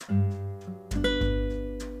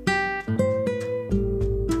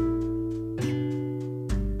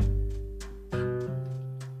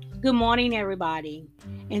Good morning, everybody,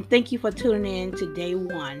 and thank you for tuning in to day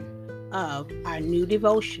one of our new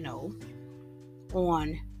devotional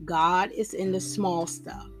on God is in the small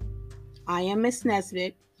stuff. I am Miss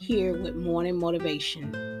Nesbitt here with Morning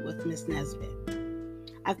Motivation with Miss Nesbitt.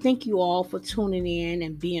 I thank you all for tuning in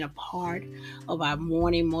and being a part of our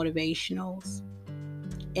morning motivationals.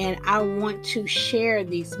 And I want to share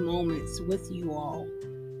these moments with you all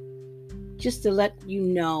just to let you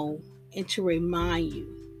know and to remind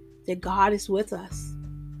you that God is with us.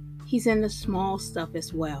 He's in the small stuff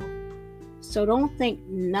as well. So don't think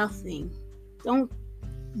nothing. Don't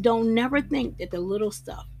never think that the little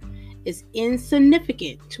stuff is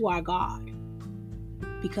insignificant to our God,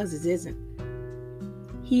 because it isn't.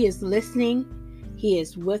 He is listening, He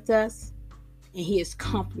is with us, and He is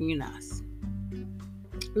comforting us.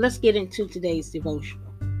 Let's get into today's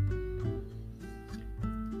devotional.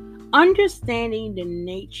 Understanding the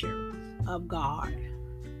nature of God.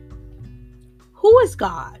 Who is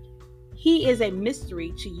God? He is a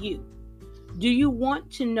mystery to you. Do you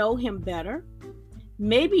want to know Him better?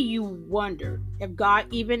 Maybe you wonder if God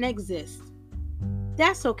even exists.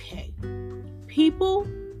 That's okay. People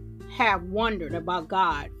have wondered about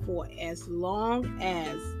God for as long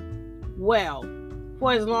as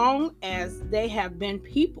they have been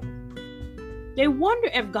people. They wonder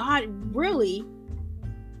if God really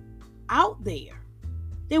out there.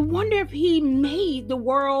 They wonder if He made the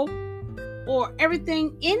world or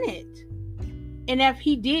everything in it. And if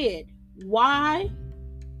He did, why?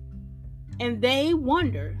 And they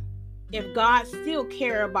wonder if God still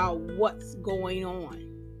cares about what's going on.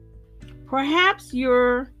 Perhaps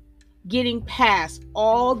you're getting past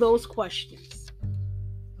all those questions.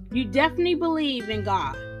 You definitely believe in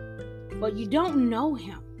God, but you don't know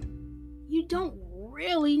Him. You don't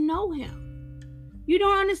really know Him. You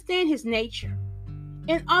don't understand His nature.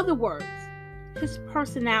 In other words, His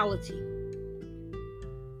personality.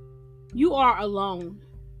 You are alone.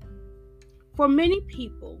 For many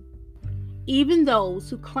people, even those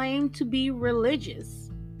who claim to be religious,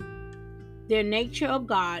 their nature of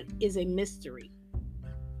God is a mystery.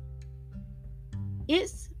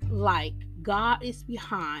 It's like God is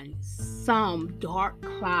behind some dark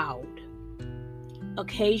cloud,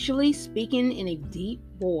 occasionally speaking in a deep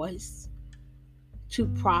voice to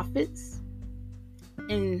prophets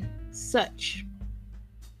and such.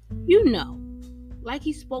 Like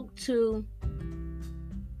He spoke to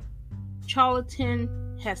Charlton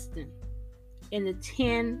Heston in the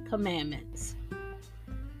 10 Commandments.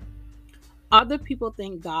 Other people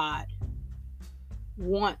think God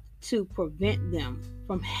wants to prevent them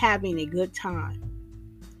from having a good time.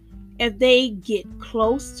 If they get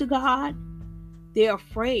close to God, they're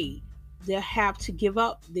afraid they'll have to give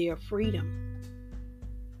up their freedom.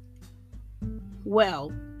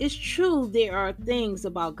 Well, it's true there are things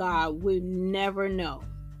about God we'll never know.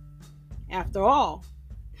 After all,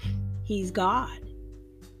 He's God.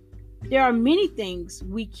 There are many things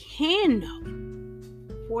we can know.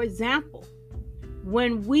 For example,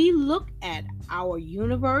 when we look at our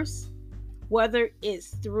universe, whether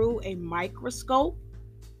it's through a microscope,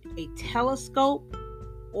 a telescope,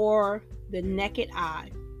 or the naked eye,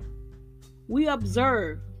 we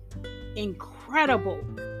observe incredible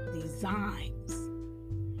designs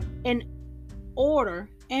and order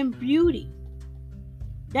and beauty.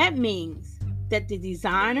 That means that the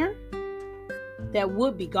designer, that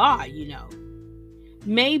would be God,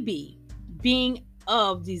 may be being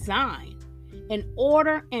of design and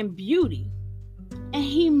order and beauty. And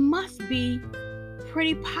He must be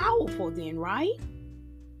pretty powerful then, right?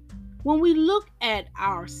 When we look at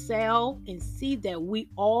ourselves and see that we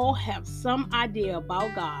all have some idea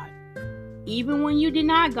about God, even when you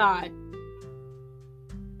deny God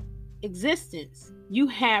existence, you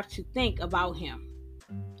have to think about Him.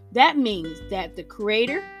 That means that the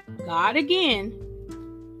Creator, God again,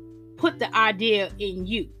 put the idea in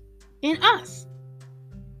you, in us.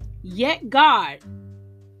 Yet God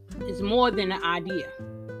is more than an idea.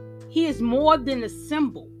 He is more than a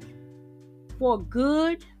symbol for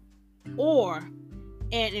good or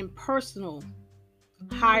an impersonal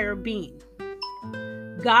higher being.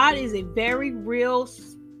 God is a very real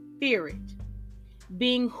spirit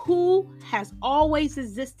being who has always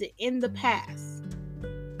existed in the past,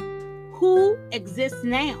 who exists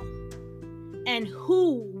now, and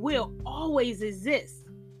who will always exist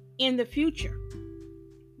in the future.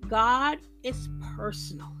 God is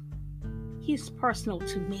personal. He's personal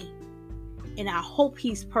to me, and I hope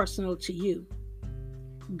He's personal to you.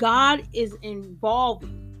 God is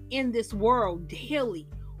involving in this world daily,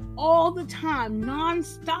 all the time,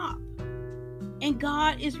 non-stop. And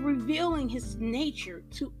God is revealing His nature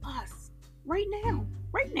to us right now.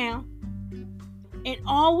 right now. And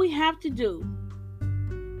all we have to do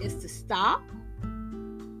is to stop,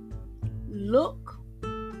 look,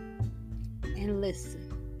 and listen.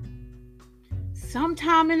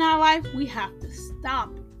 Sometime in our life, we have to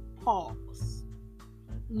stop, pause,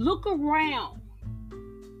 look around,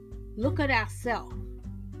 look at ourselves,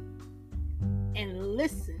 and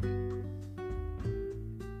listen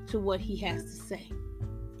to what he has to say.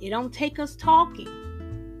 It don't take us talking.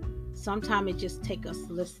 Sometimes it just takes us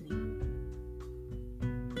listening.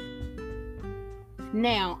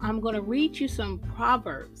 Now, I'm going to read you some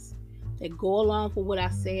proverbs that go along with what I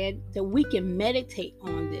said, that we can meditate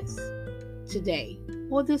on this today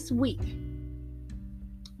or this week.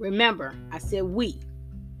 Remember, I said we.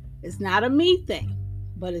 It's not a me thing,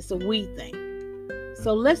 but it's a we thing.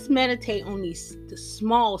 So let's meditate on the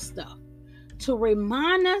small stuff to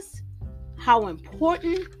remind us how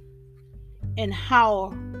important and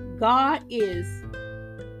how God is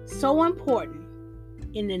so important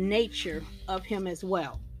in the nature of him as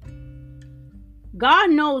well. God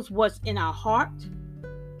knows what's in our heart.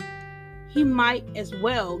 He might as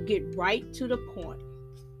well get right to the point.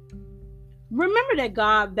 Remember that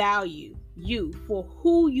God values you for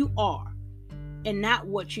who you are and not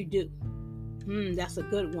what you do. That's a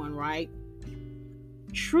good one, right?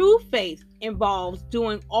 True faith involves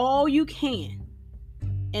doing all you can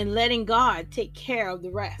and letting God take care of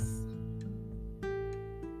the rest.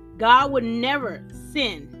 God would never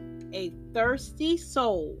send a thirsty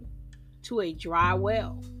soul to a dry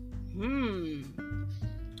well.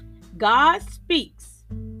 God speaks.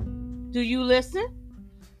 Do you listen?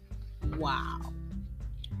 Wow.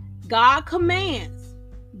 God commands.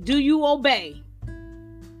 Do you obey?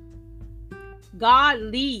 God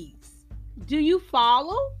leads. Do you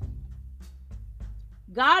follow?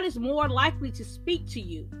 God is more likely to speak to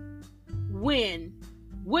you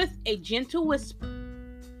with a gentle whisper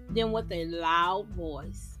than with a loud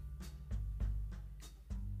voice.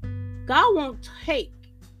 God won't take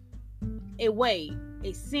away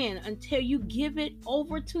a sin until you give it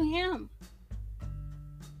over to him.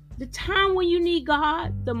 The time when you need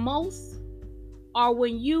God the most are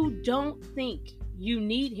when you don't think you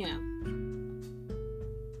need him.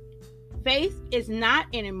 Faith is not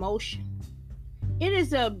an emotion. It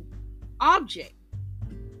is an object.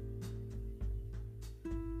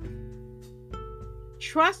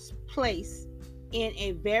 Trust placed in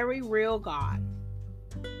a very real God.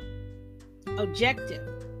 Objective.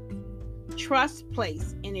 Trust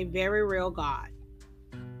placed in a very real God.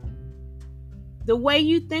 The way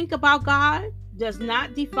you think about God does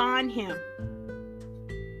not define him.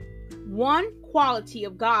 One quality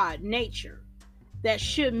of God nature that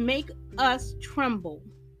should make us tremble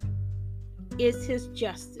is his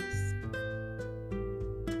justice.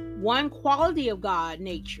 One quality of God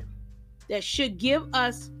nature that should give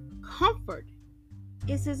us comfort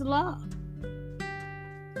is his love.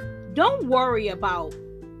 Don't worry about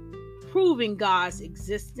proving God's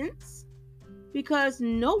existence because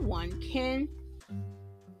no one can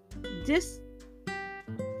disprove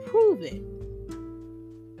it.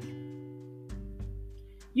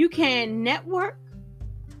 You can network,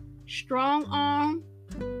 strong arm,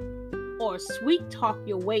 or sweet talk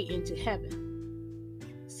your way into heaven.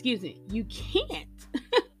 Excuse me, you can't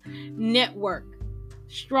network,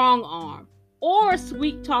 strong arm, or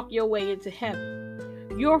sweet talk your way into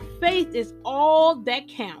heaven. Your faith is all that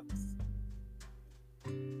counts.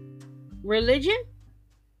 Religion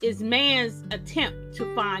is man's attempt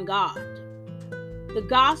to find God. The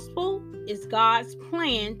gospel is God's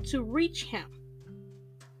plan to reach him,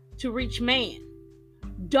 to reach man.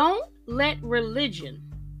 Don't let religion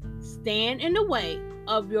stand in the way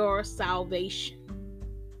of your salvation.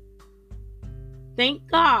 Thank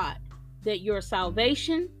God that your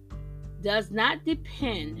salvation does not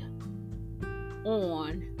depend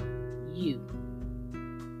on you.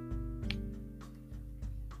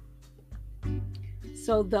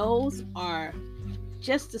 So those are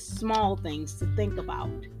just the small things to think about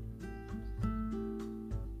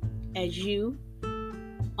as you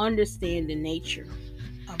understand the nature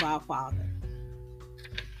of our Father.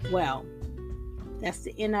 Well, that's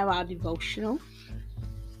the end of our devotional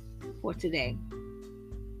for today.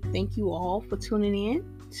 Thank you all for tuning in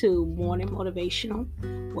to Morning Motivational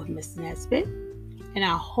with Miss Nesbitt. And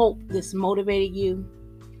I hope this motivated you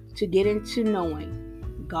to get into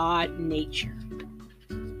knowing God nature.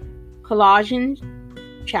 Colossians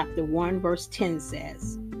chapter 1 verse 10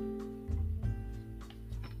 says,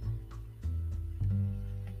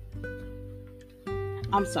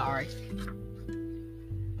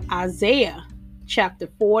 Isaiah chapter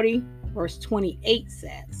 40 verse 28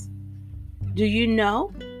 says, do you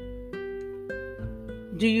know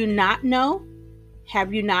Do you not know?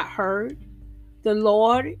 Have you not heard? The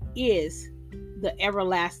Lord is the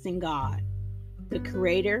everlasting God, the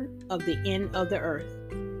creator of the end of the earth.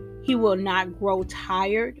 He will not grow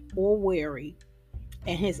tired or weary,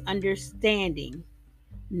 and his understanding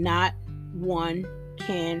not one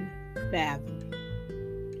can fathom.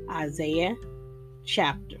 Isaiah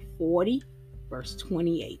chapter 40, verse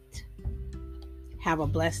 28. Have a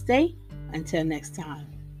blessed day. Until next time,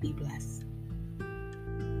 be blessed.